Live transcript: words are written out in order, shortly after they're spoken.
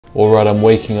Alright, I'm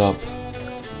waking up.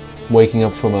 Waking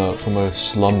up from a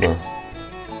slumber.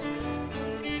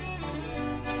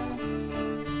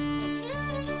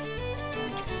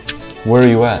 Where are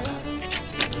you at?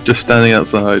 Just standing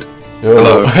outside.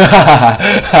 Hello.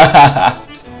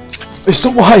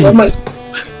 Mr. White!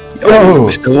 Oh,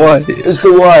 Mr. White!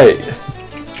 Mr. White!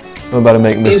 I'm about to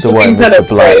make Mr. White Mr.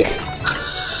 Black.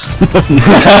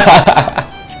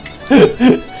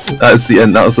 That's the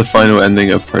end. That was the final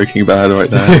ending of Breaking Bad right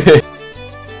there.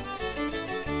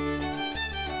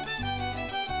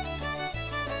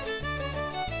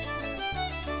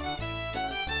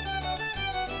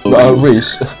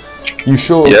 Reese, you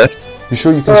sure? Yes. You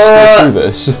sure you can stay through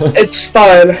this? It's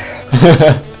fine.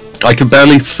 I can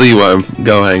barely see where I'm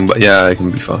going, but yeah, I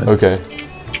can be fine. Okay.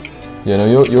 Yeah, no,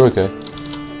 you're okay.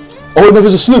 Oh no,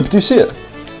 there's a sloop. Do you see it?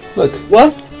 Look.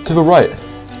 What? To the right.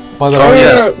 By the Oh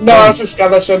yeah. No, that's a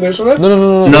skeleton, isn't it?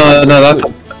 No, No,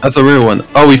 that's a real one.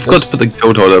 Oh, we forgot to put the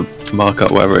gold holder mark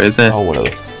up, whatever it is. Oh,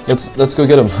 whatever. Let's go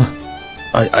get him.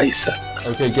 I said.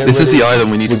 Okay, get This ready. is the item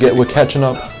we need. We're catching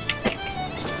up.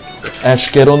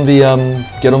 Ash, get on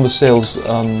the sails.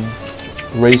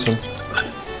 Raise them.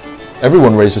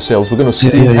 Everyone raise the sails. We're gonna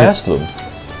steam past them.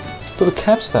 Put the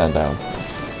capstan down.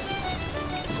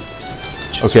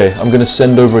 Okay, I'm gonna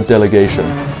send over a delegation.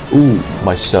 Ooh,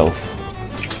 myself.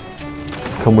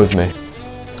 Come with me.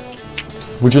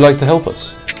 Would you like to help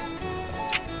us?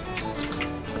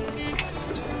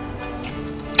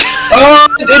 Oh,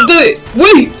 it did it!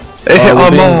 Wait!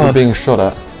 We're being shot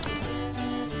at.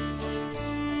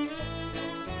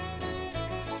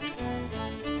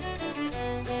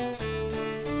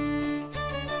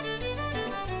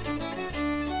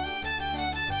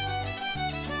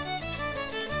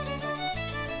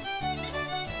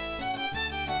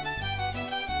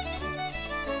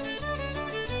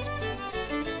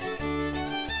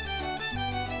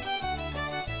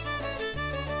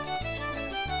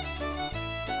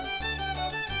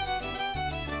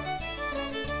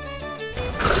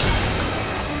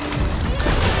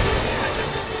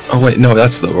 Oh wait, no,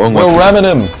 that's the wrong one. We're ramming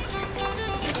him!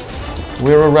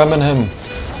 We're ramming him.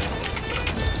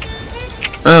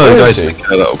 Oh, the guy's thinking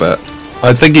a little bit.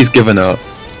 I think he's given up.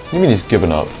 You mean he's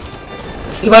given up?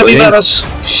 He might be about to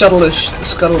scuttle his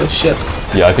ship.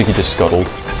 Yeah, I think he just scuttled.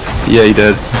 Yeah, he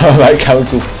did. That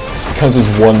counts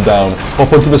as one down.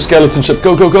 Hop onto the skeleton ship.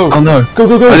 Go, go, go! Oh no! Go,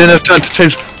 go, go! I didn't have time to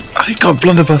change. I got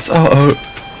blunderbuss.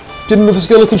 Get into the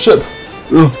skeleton ship.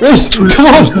 Reese, come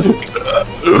on!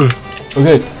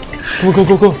 Okay. Come on, go,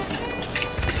 go, go.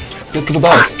 Get to the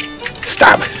back.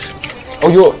 Stab! Oh,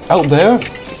 you're out there?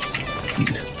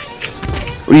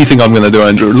 What do you think I'm gonna do,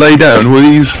 Andrew? Lay down,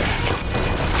 please.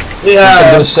 Yeah.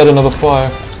 I'm gonna set another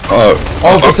fire. Oh,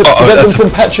 prevent them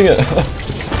from patching it.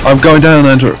 I'm going down,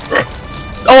 Andrew.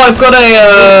 Oh, I've got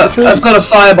a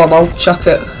firebomb. I'll chuck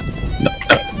it.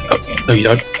 No, you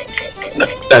don't. No,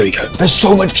 there we go. There's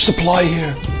so much supply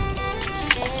here.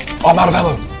 Oh, I'm out of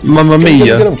ammo. Mamma mia.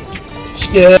 Get him.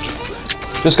 Yeah.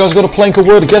 This guy's got a plank of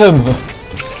wood. Get him.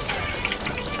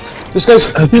 This guy's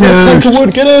got a plank of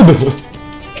wood. Get him.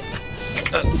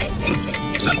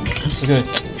 Okay.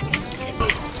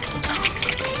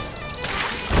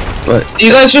 But Are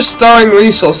you guys just throwing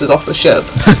resources off the ship?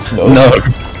 no.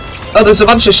 Oh, there's a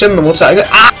bunch of shit in the water.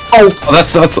 Ow! Oh,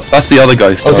 that's the other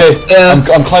guy stuff. Okay. Yeah.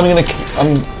 I'm climbing in a.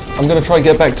 I'm gonna try to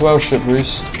get back to our ship,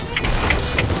 Reese.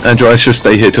 Andrew, I should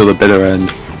stay here till the bitter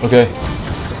end. Okay.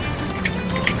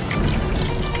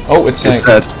 Oh, it's sank.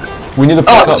 dead. We need to pick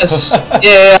up.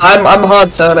 Yeah, I'm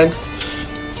hard turning.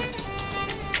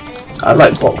 I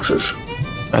like boxes.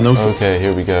 And also, Okay,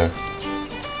 here we go.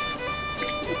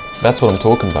 That's what I'm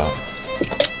talking about.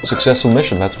 Successful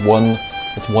mission. That's one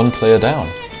player down.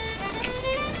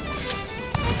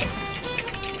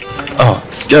 oh,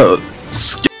 skill.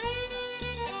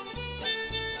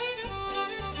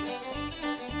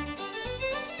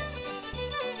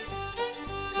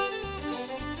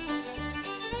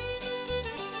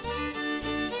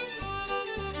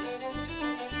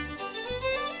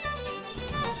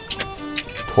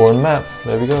 Torn map.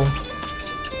 There we go.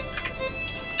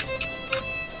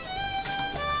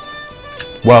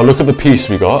 Wow, look at the piece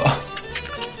we got.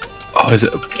 Oh, is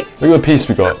it? Look at the piece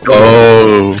we got.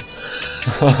 Oh.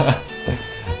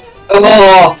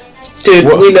 Oh, dude,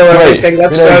 we know everything.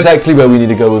 Let's we know go. exactly where we need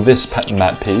to go with this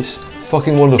map piece.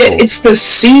 Fucking wonderful. It's the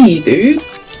sea, dude.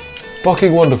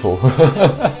 Fucking wonderful.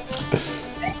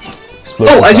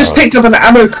 Oh, I just picked up an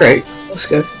ammo crate. Let's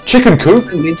go. Chicken coop?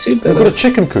 Didn't mean to, We've got but a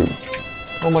chicken coop.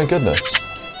 Oh my goodness.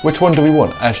 Which one do we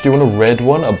want? Ash, do you want a red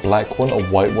one, a black one, a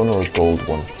white one, or a gold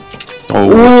one?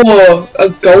 Oh. Ooh, a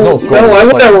gold. Not gold, No, I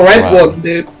want like a red brown. one,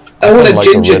 dude. I want a like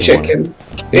ginger red chicken. One.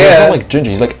 He's Yeah. not like ginger,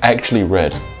 he's like actually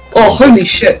red. Oh, holy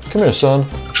shit. Come here, son.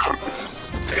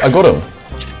 I got him.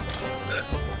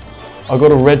 I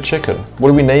got a red chicken. What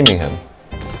are we naming him?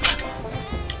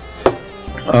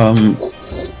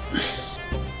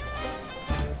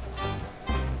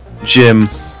 Jim.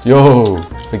 Yo,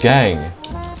 the gang.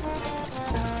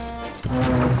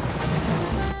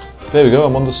 There we go,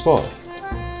 I'm on the spot.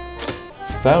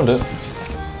 Found it.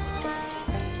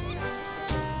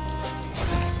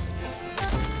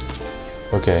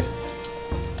 Okay.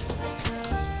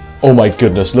 Oh my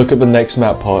goodness, look at the next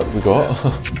map part we got.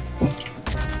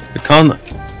 I can't.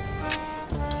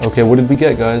 Okay, what did we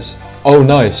get, guys? Oh,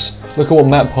 nice. Look at what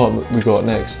map part we got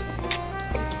next.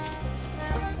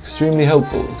 Extremely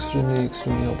helpful. Extremely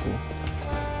helpful.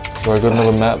 So I got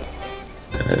another map.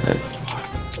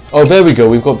 Oh, there we go.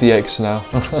 We've got the X now.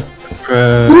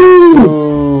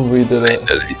 Ooh, we did it.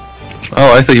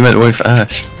 Oh, I thought you meant wait for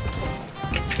Ash.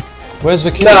 Where's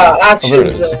the key? Nah, Ash Oh, there it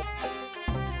is. is.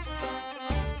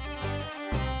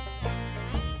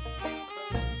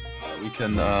 We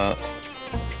can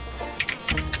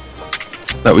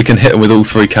that we can hit him with all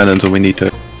 3 cannons when we need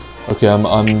to. Okay,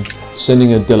 I'm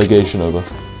sending a delegation over.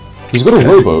 He's got a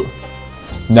rowboat.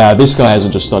 Nah, this guy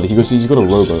hasn't just started. He's got a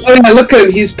rowboat. Oh yeah, look at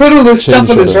him. He's put all this stuff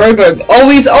on his rowboat.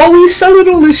 Always selling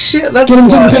all this shit. That's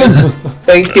why.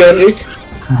 Thank you, Andrew.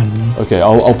 Okay,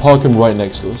 I'll park him right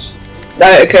next to us.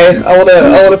 Right, okay. I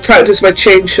wanna practice my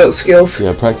chain shot skills.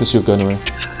 Yeah, practice your gunnery.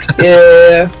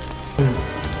 Yeah.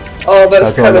 Oh,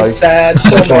 that's That's what I kind of like. sad.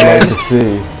 That's Come what I like on. to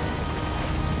see.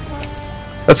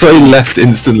 That's why he left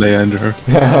instantly, Andrew.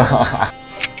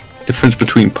 Difference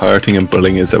between pirating and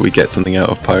bullying is that we get something out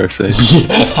of piracy.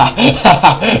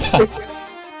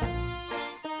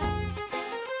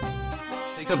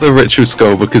 Take up the ritual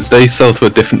skull because they sell to a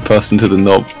different person to the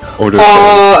knob order.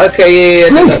 Oh, okay, yeah,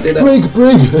 do that.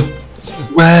 Brig!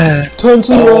 Where? Turn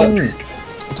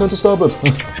to starboard.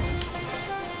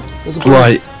 There's a brig.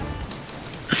 Right.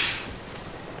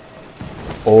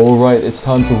 Alright, it's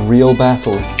time for real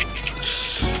battle.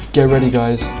 Get ready,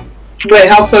 guys. Wait,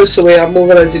 how close are we? I'm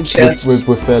organising chests.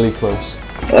 We're fairly close.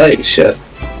 Like, shit.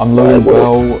 I'm loading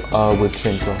bow with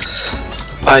chainsaw.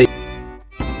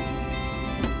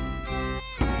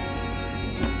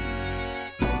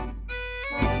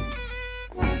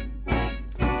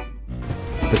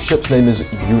 The ship's name is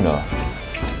Yuna.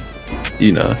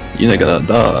 You're not gonna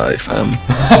die, fam.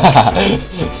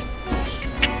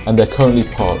 And they're currently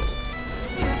parked.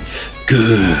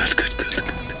 Good.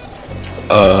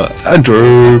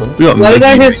 Andrew, we got Why did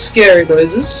I Meggy. hear scary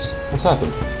noises? What's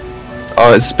happened?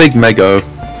 Oh, it's Big Mego.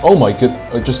 Oh my good.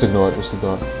 Just ignore it.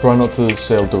 Try not to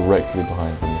sail directly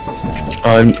behind them if you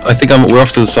can. I think we're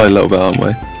off to the side a little bit, aren't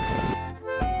we?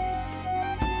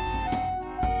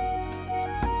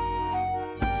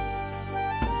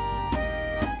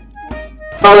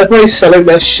 Oh, they're probably selling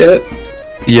their shit.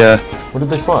 Yeah. What did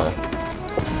they fire?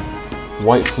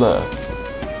 White flare.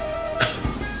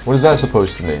 What is that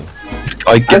supposed to mean?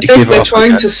 I think give they're up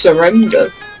trying again. to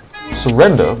surrender.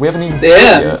 Surrender? We haven't even played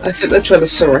Yeah, yet. I think they're trying to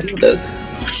surrender.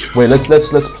 Wait, let's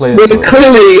play it. We're first.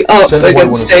 clearly up Send the white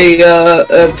against one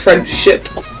a French ship.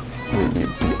 We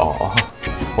are.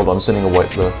 Hold on, I'm sending a white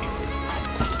flare.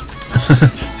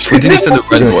 We didn't send a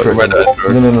red We're one. gonna Red trick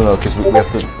them. Andrew. No, because we have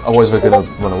to. Otherwise, we're gonna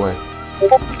run away.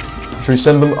 Should we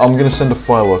send them? I'm gonna send a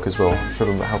firework as well. Show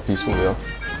them how peaceful we are.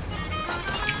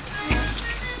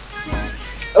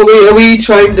 Are we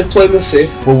trying diplomacy?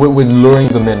 Well, we're luring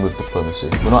them in with diplomacy.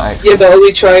 We're not actually. Yeah, but are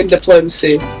we trying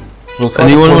diplomacy? We'll try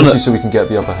Anyone diplomacy wanna- so we can get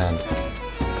the upper hand.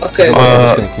 Okay. I'm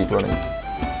just gonna keep running.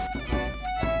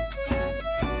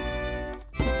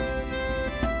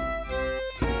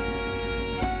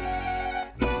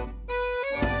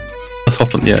 Let's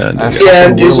hop on. Yeah. No, Actually, Yeah,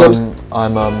 I'm use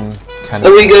kind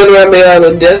Are we going around the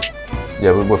island, yeah?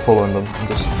 Yeah, we're following them. I'm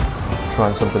just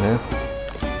trying something here.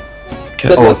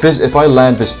 Okay. Oh, if I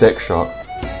land this deck shot,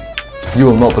 you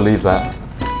will not believe that.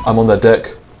 I'm on their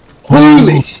deck.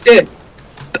 Holy shit!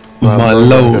 My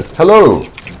lord. Hello!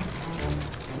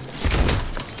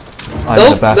 I'm in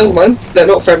No, a battle. never mind. They're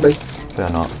not friendly. They're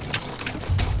not.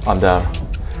 I'm down.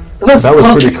 Oh, That was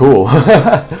fuck. pretty cool.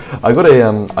 I got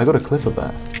a clip of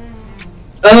that.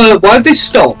 Why have they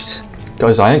stopped?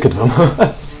 Guys, I anchored them.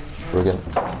 Brilliant.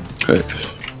 Great.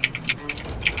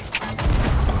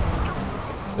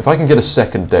 If I can get a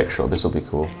second deck shot, this will be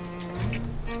cool.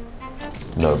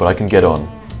 No, but I can get on.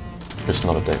 Just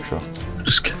not a deck shot.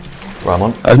 Just kidding. Right, I'm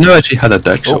on. I've never actually had a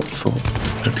deck shot Oh. before.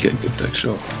 I have to get a good deck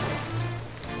shot.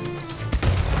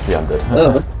 Yeah, I'm dead.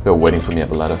 Oh. They're waiting for me at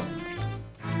the ladder.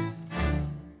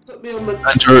 Put me on the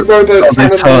Andrew, rowboat. they've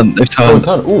cannonball. turned. They've Oh, turned.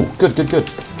 turn. Ooh, good.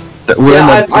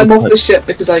 Yeah, I'm off the ship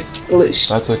because I glitched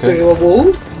That's okay. through a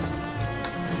wall.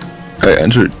 Right,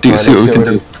 Andrew, do you Right, see what we let's can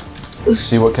get do?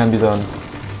 See what can be done.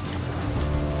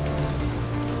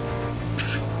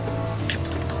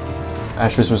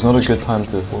 Ash, this was not a good time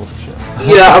to fall off the ship.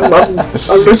 Yeah,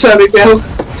 I'm returning now.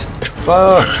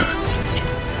 Fire!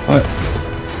 Right.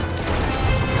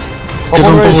 Hop Get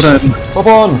on, on board, race! Hop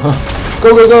on! Go,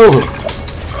 go, go!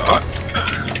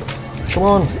 Come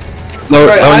on! No,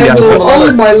 Right, oh, yeah,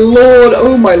 oh my lord,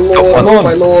 oh my lord, Come oh on.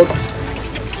 my lord.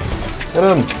 Get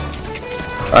him!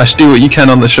 Ash, do what you can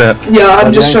on the ship. Yeah, I'm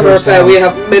Right, just trying to anchor's repair. down. We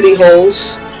have many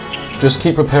holes. Just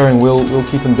keep repairing, we'll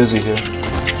keep him busy here.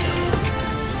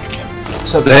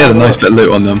 So They had a nice bit of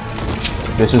loot on them.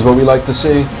 This is what we like to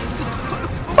see.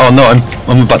 Oh no,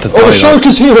 I'm about to die. Oh, the shark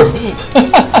is here!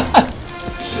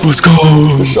 Let's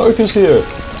go! The shark is here!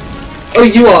 Oh,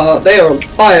 you are. They are on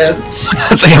fire.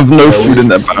 They have no food in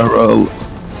their barrel.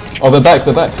 Oh, they're back,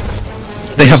 they're back.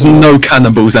 They have no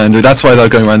cannibals, Andrew. That's why they're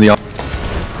going around the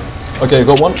island. Okay,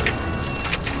 got one.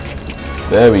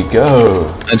 There we go.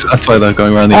 Andrew, that's why they're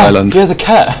going around the island. Yeah, the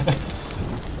cat.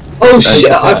 Oh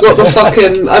shit! I've got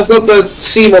the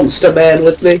sea monster man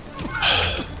with me.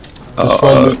 Let's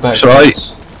try and loop back. Should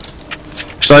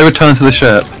I return to the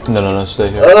ship? No,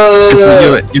 stay here.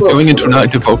 You're going into an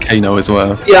active volcano as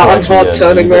well. Yeah, I'm Actually, hard no,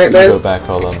 turning you right go, now. You go back,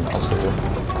 I'll stay here.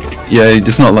 Yeah,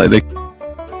 it's not like they.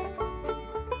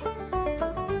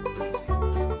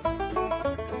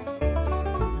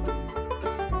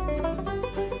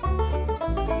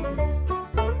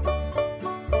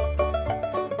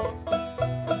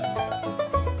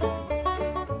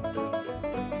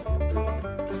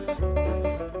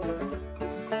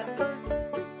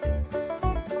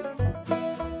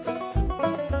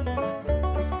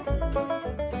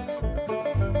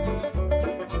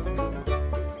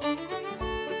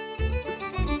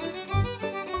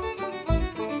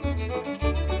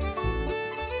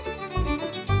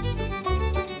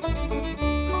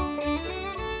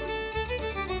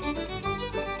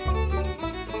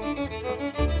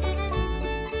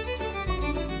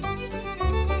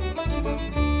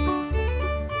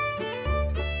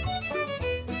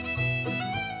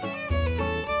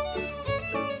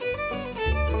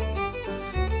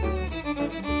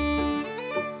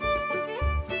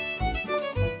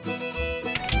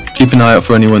 Keep an eye out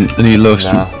for any lost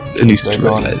they're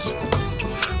gone. regulars.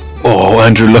 Oh,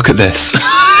 Andrew, look at this.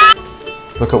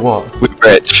 Look at what? We're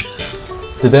rich.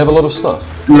 Did they have a lot of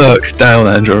stuff? Look down,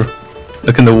 Andrew.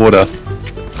 Look in the water.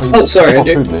 Oh, sorry, Oh,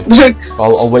 Andrew. food me.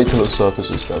 I'll wait till it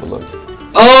surfaces to have a look.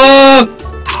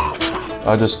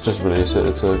 I just release it,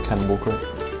 it's a cannibal crate.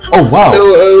 Oh wow!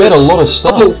 No, they had a lot of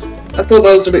stuff! Oh, I thought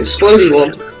that was an exploding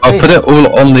one. I'll put it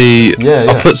all on the. Yeah.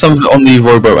 I'll put some on the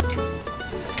rowboat.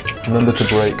 Remember to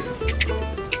break.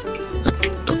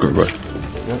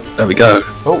 Yep. There we go.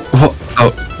 Oh, Oh,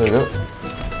 there you go.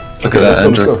 look at that,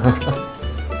 let's Andrew. go.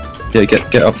 Yeah,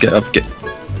 get up.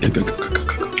 Yeah, go.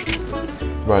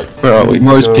 Right. Where are we?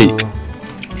 Rose Go- Peak.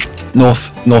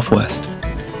 Northwest.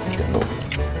 Yeah, north.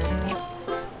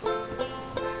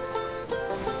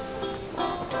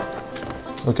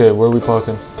 Okay, where are we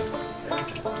parking?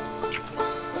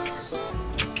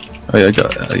 Oh yeah,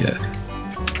 yeah.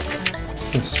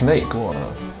 It's Snake, what on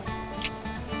earth?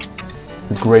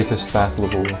 The greatest battle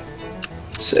of all.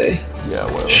 Let's see. Yeah,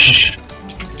 whatever. Shh.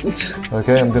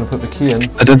 Okay, I'm gonna put the key in.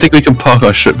 I don't think we can park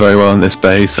our ship very well in this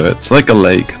bay, so it's like a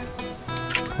lake.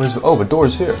 Where's the, oh, the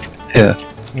door's here. Yeah.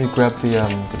 Let me grab the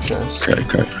chest.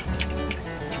 Okay.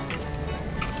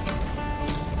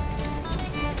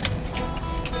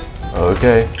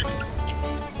 Okay.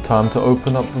 Time to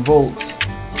open up the vault.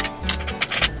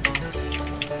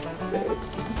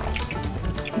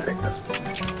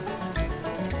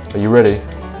 Are you ready?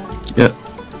 Yeah.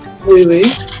 Oui, oui.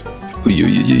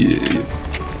 Ooh.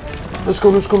 Let's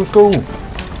go.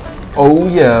 Oh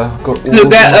yeah, got all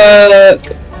Look,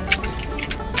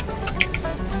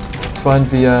 Let's find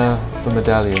the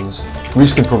medallions.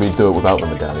 Reese can probably do it without the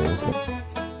medallions.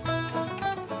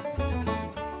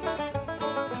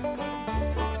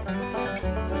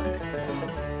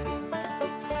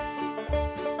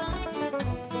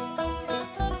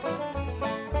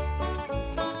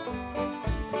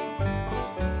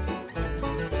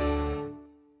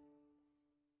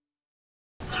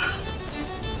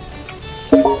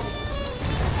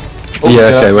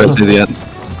 Yeah, okay, we'll do the end.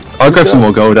 I'll grab some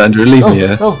more gold, Andrew. Leave me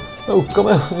here. No, come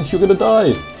out. You're gonna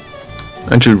die.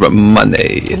 Andrew, got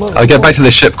money. Come on, I'll get come back to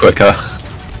the ship quicker.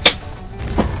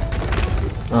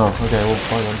 Oh, okay, well,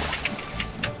 fine then.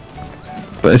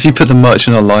 But if you put the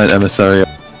merchant alliance emissary,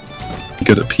 you're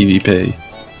good at PvP.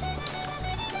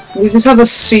 we just have a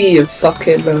sea of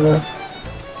fucking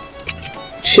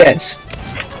chest.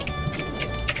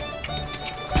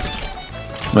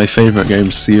 My favourite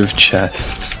game, Sea of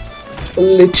Chests.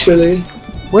 Literally.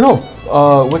 We're not.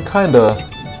 We're kinda.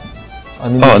 I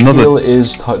mean, Oh, the keel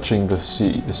is touching the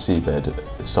seabed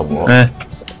somewhat. Yeah,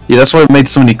 that's why it made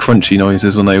so many crunchy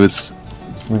noises when I was.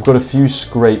 We've got a few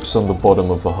scrapes on the bottom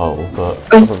of the hull, but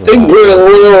I other than think that, we're a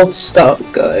little stuck,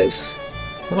 guys.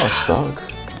 we're not stuck.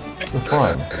 We're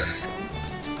fine.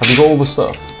 Have you got all the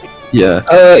stuff? Yeah.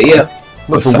 Yeah.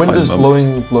 Look, the wind is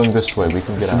blowing this way. We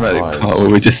can get our Part where eyes.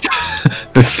 we're just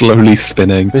they're slowly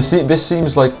spinning. This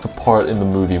seems like the part in the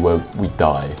movie where we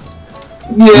die.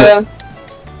 Yeah.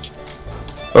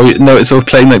 Oh no, it's all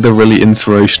playing like the really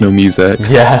inspirational music.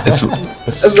 Yeah. It's,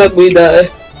 And then we die.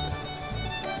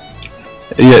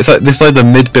 yeah, it's like this is like the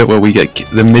mid bit where we get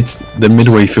the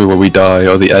midway through where we die,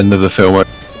 or the end of the film. Where,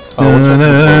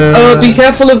 Be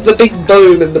careful of the big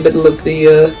bone in the middle of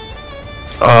the.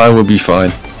 I will be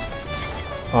fine.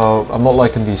 Oh, I'm not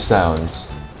liking these sounds.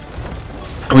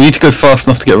 We need to go fast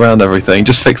enough to get around everything.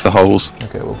 Just fix the holes.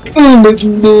 Okay, we'll fix. Oh my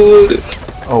god.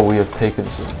 Oh, we have taken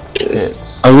some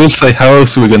hits. I will say, how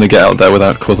else are we going to get out there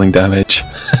without causing damage?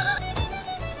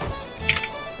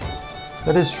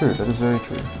 That is true. That is very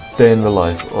true. Day in the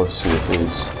life of Sea of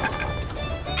Thieves.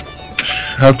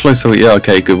 How close are we? Yeah,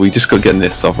 okay, good. We just got to get in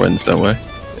this sovereigns, don't we?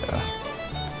 Yeah.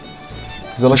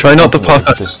 Is there like Try a not to button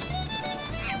park there us.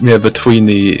 Yeah, between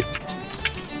the.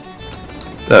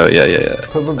 Oh yeah, yeah, yeah.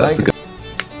 Put them That's back. a good.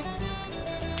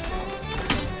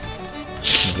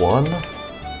 One.